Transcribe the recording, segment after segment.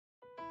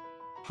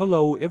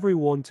Hello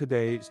everyone,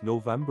 today is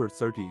November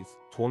 30th,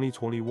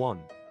 2021.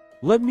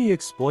 Let me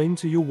explain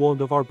to you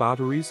one of our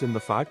batteries in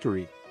the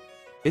factory.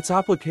 Its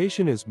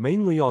application is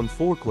mainly on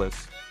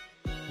forklifts.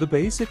 The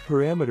basic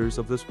parameters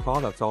of this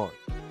product are: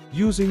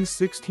 using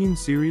 16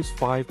 series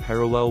 5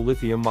 parallel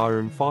lithium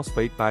iron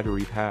phosphate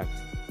battery pack.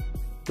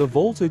 The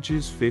voltage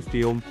is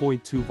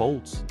 50.2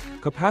 volts.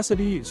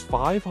 Capacity is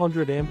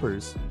 500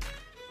 amperes.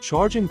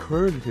 Charging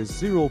current is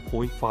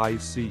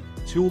 0.5 C,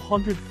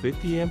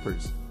 250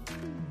 amperes.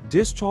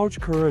 Discharge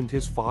current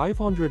is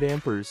 500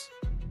 amperes.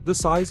 The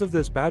size of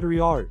this battery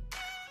are: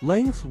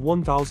 length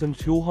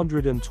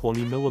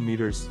 1220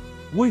 millimeters,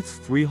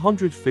 width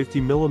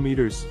 350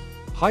 millimeters,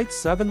 height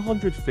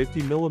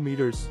 750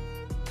 millimeters.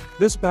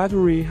 This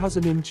battery has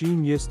an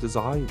ingenious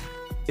design.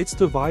 It's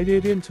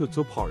divided into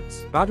two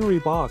parts: battery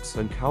box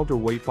and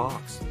counterweight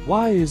box.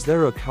 Why is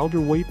there a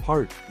counterweight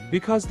part?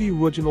 Because the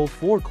original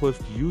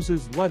forklift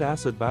uses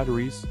lead-acid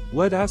batteries.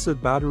 Lead-acid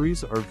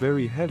batteries are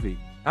very heavy.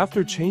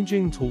 After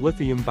changing to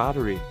lithium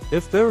battery,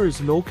 if there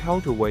is no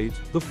counterweight,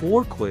 the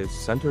forklift's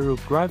center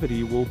of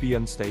gravity will be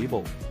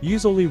unstable,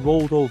 easily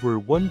rolled over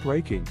when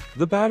braking.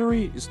 The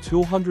battery is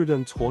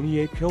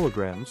 228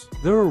 kilograms.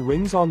 There are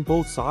rings on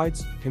both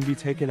sides, can be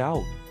taken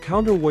out.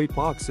 Counterweight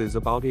box is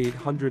about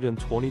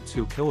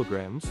 822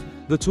 kilograms.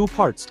 The two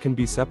parts can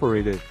be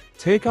separated.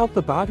 Take out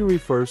the battery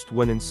first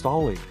when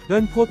installing,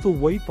 then put the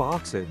weight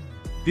box in,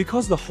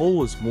 because the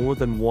whole is more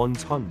than 1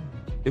 ton.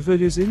 If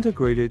it is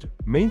integrated,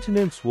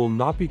 maintenance will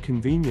not be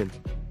convenient.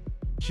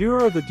 Here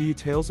are the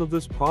details of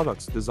this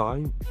product's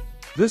design.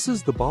 This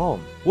is the BOM.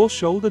 We'll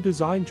show the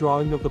design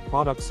drawing of the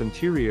product's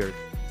interior,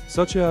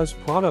 such as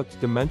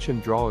product dimension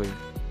drawing.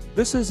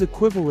 This is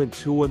equivalent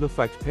to an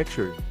effect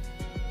picture.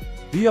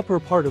 The upper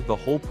part of the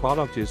whole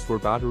product is for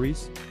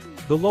batteries.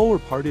 The lower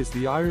part is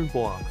the iron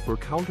block for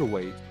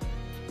counterweight,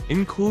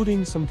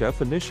 including some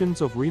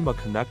definitions of REMA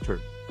connector.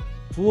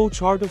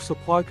 Flowchart of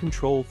supply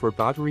control for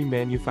battery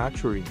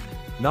manufacturing.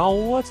 Now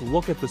let's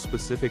look at the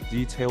specific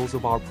details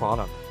of our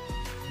product.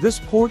 This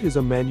port is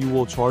a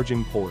manual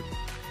charging port.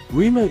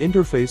 REMA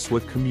interface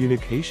with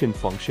communication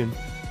function.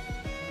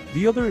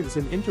 The other is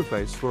an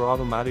interface for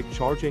automatic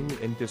charging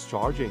and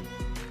discharging.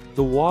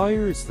 The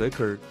wire is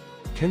thicker,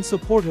 can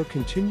support a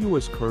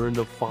continuous current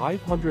of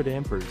 500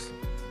 amperes.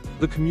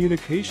 The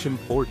communication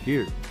port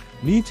here.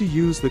 Need to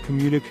use the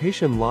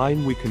communication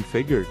line we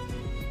configured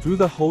through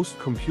the host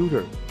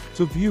computer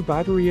to view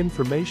battery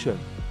information.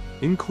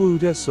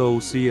 Include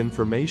SOC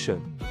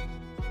information.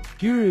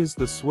 Here is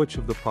the switch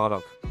of the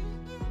product.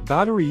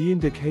 Battery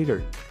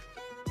indicator.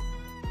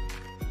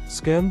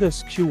 Scan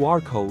this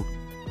QR code.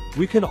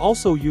 We can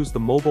also use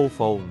the mobile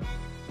phone.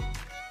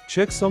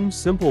 Check some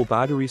simple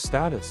battery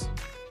status.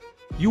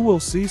 You will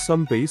see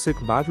some basic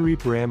battery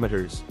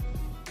parameters.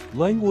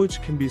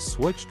 Language can be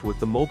switched with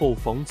the mobile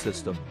phone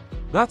system.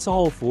 That's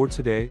all for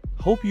today.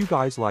 Hope you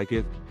guys like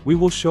it. We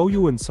will show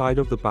you inside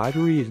of the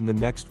battery in the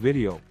next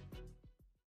video.